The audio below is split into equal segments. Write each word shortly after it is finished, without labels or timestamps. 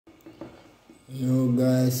Yo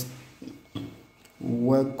guys,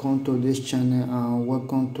 welcome to this channel and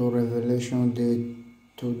welcome to Revelation Day.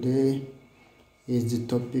 Today is the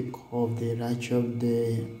topic of the Rapture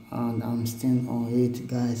Day and I'm still on it,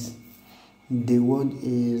 guys. The word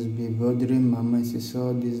is be bothering my mind since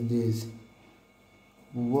all these days.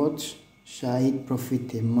 What shall it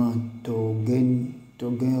profit a man to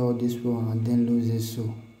gain all this world and then lose his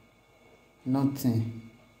soul? Nothing.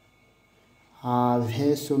 I've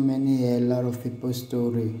heard a lot of people's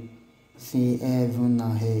story. See, heaven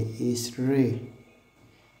and hell is real.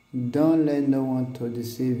 Don't let no one to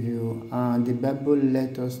deceive you. And the Bible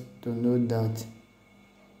let us to know that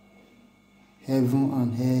heaven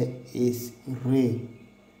and hell is real.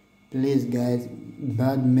 Please, guys,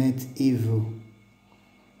 bad meant evil.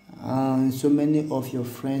 And so many of your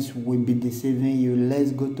friends will be deceiving you.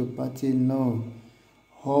 Let's go to party. No.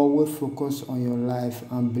 Always focus on your life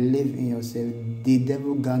and believe in yourself. The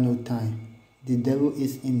devil got no time. The devil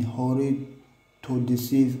is in hurry to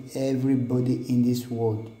deceive everybody in this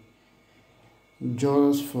world.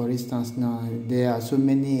 Just for instance now, there are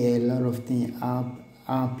a lot of things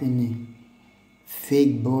happening.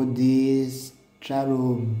 Fake bodies, try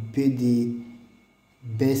to be the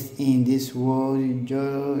best in this world.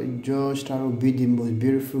 Just try to be the most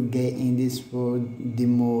beautiful girl in this world, the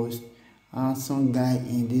most handsome guy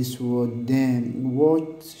in this world. Then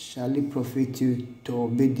what shall it profit you to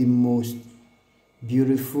be the most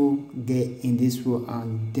beautiful girl in this world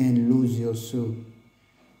and then lose your soul?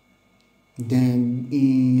 Then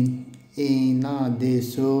in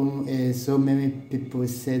nowadays, so many people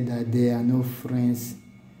say that they are no friends,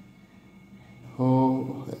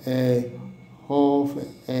 or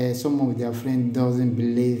some of their friends doesn't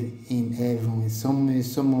believe in heaven. Some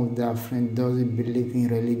of their friends doesn't believe in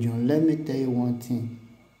religion. Let me tell you one thing.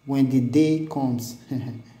 When the day comes,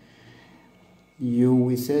 you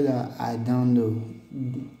will say that I don't know.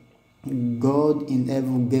 God in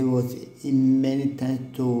heaven gave us many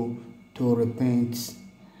times to repent,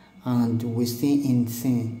 and we still in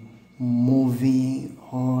sin, moving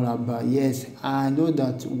all about. Yes, I know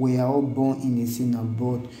that we are all born in a sinner,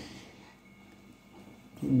 but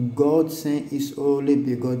God sent His only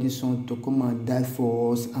begotten Son to come and die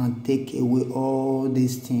for us and take away all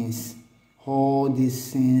these things, all these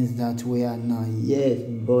sins that we are now. Yes,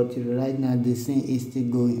 but right now the sin is still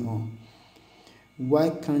going on.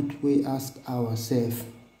 Why can't we ask ourselves,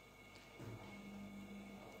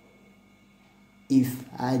 if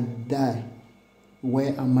I die,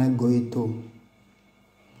 where am I going to?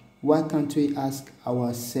 Why can't we ask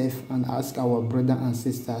ourselves and ask our brothers and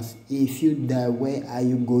sisters, if you die, where are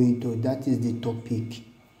you going to? That is the topic.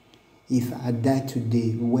 If I die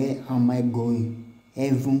today, where am I going?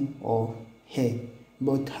 Heaven or hell?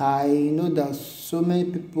 But I know that so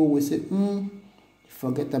many people will say,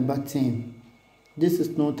 forget about him. This is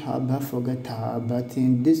not about forget about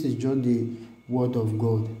him. This is just the word of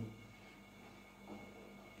God.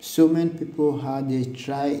 So many people they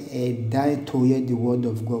try and die to hear the word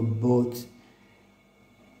of God,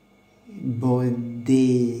 but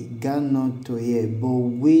they got not to hear. But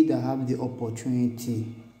we that have the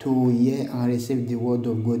opportunity to hear and receive the word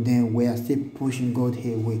of God, then we are still pushing God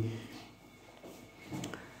away.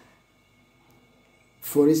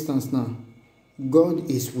 For instance now, God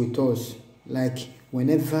is with us. Like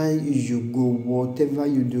whenever you go, whatever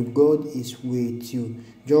you do, God is with you.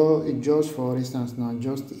 Just for instance now, let's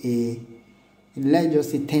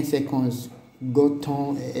just say 10 seconds, God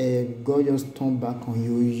just turn back on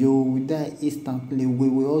you. You will die instantly. We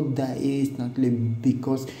will all die instantly,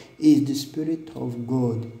 because it's the Spirit of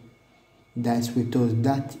God that's with us.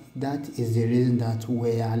 That is the reason that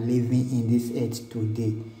we are living in this earth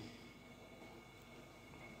today.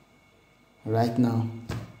 Right now,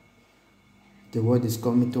 the world is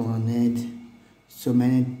coming to an end. So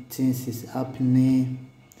many things is happening.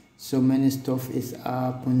 So many stuff is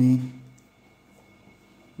happening.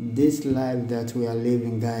 This life that we are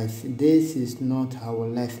living, guys, this is not our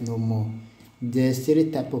life no more. There's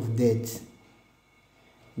 3 types of death.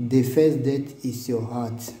 The first death is your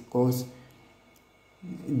heart, because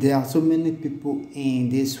there are so many people in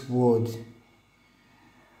this world.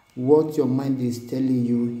 What your mind is telling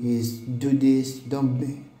you is do this,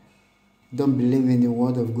 don't believe in the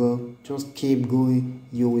word of God, just keep going,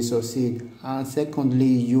 you will succeed. And secondly,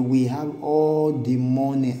 you will have all the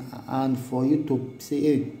money, and for you to say,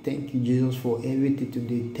 hey, thank you Jesus for everything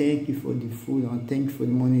today, thank you for the food, and thank you for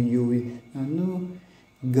the money, you will. And no,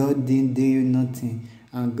 God didn't do you nothing,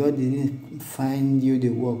 and God didn't find you the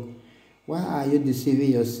work. Why are you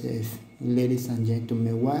deceiving yourself, ladies and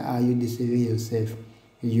gentlemen? Why are you deceiving yourself?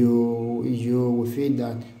 You will feel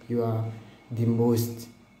that you are the most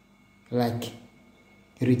like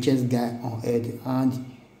richest guy on earth, and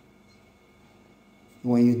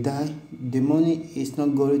when you die, the money is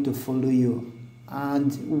not going to follow you,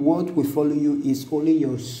 and what will follow you is only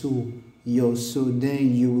your soul.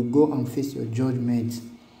 Then you will go and face your judgment.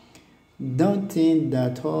 Don't think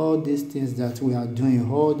that all these things that we are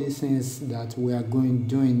doing, all these things that we are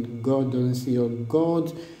doing, God doesn't see us.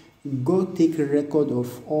 God take a record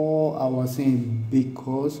of all our sins,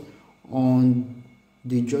 because on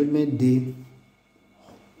the judgment day,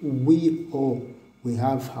 we all will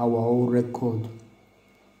have our own record.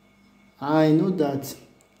 I know that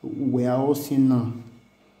we are all sinners.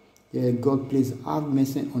 Yeah, God, please have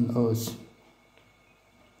mercy on us.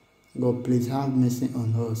 God, please have mercy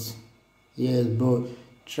on us. Yes, but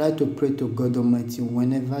try to pray to God Almighty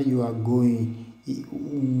whenever you are going,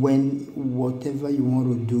 whatever you want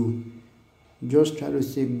to do. Just try to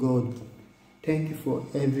say, God, thank you for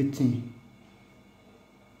everything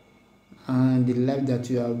and the life that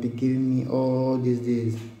you have been giving me all these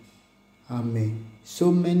days. Amen.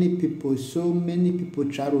 So many people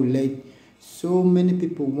try to so many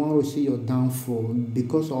people want to see your downfall.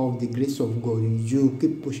 Because of the grace of God, you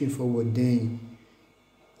keep pushing forward, then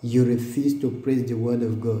you refuse to praise the word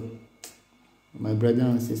of God. My brother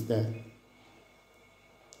and sister,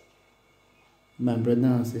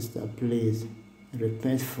 please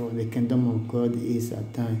repent, for the kingdom of God is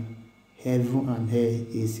at hand. Heaven and hell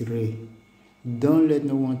is real. Don't let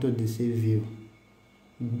no one to deceive you.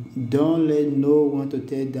 Don't let no one to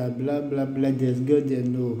tell that blah blah blah, there's God there.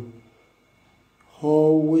 No.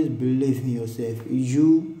 Always believe in yourself.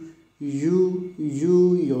 You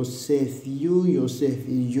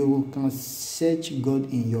can search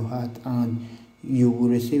God in your heart, and you will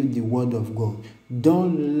receive the word of God.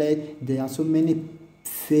 Don't let, there are so many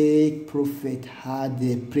fake prophets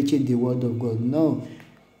they preaching the word of God. No.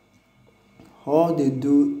 All they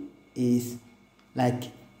do is like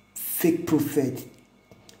fake prophet,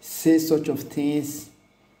 say such of things.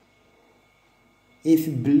 If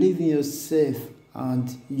you believe in yourself,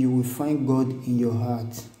 and you will find God in your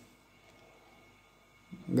heart.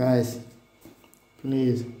 Guys,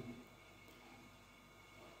 please,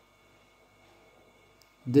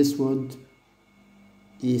 this world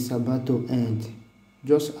is about to end.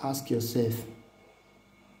 Just ask yourself,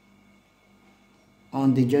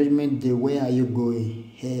 on the judgment day, where are you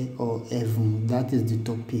going, hell or heaven? That is the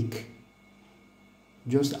topic.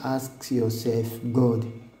 Just ask yourself,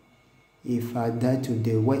 God, if I die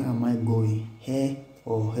today, where am I going, hell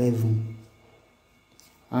or heaven?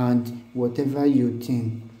 And whatever you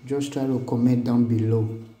think, just try to comment down below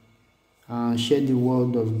and share the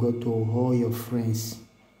word of God to all your friends,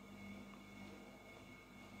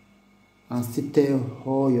 and still tell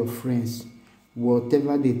all your friends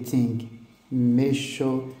whatever they think. Make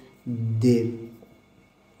sure they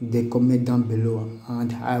comment down below,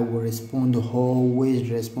 and I will always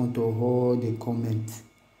respond to all the comments.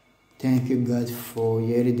 Thank you guys for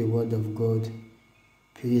hearing the word of God.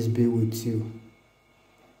 Peace be with you.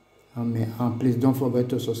 Amen. And please don't forget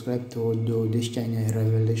to subscribe to this channel,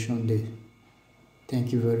 Revelation Day.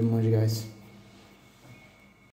 Thank you very much, guys.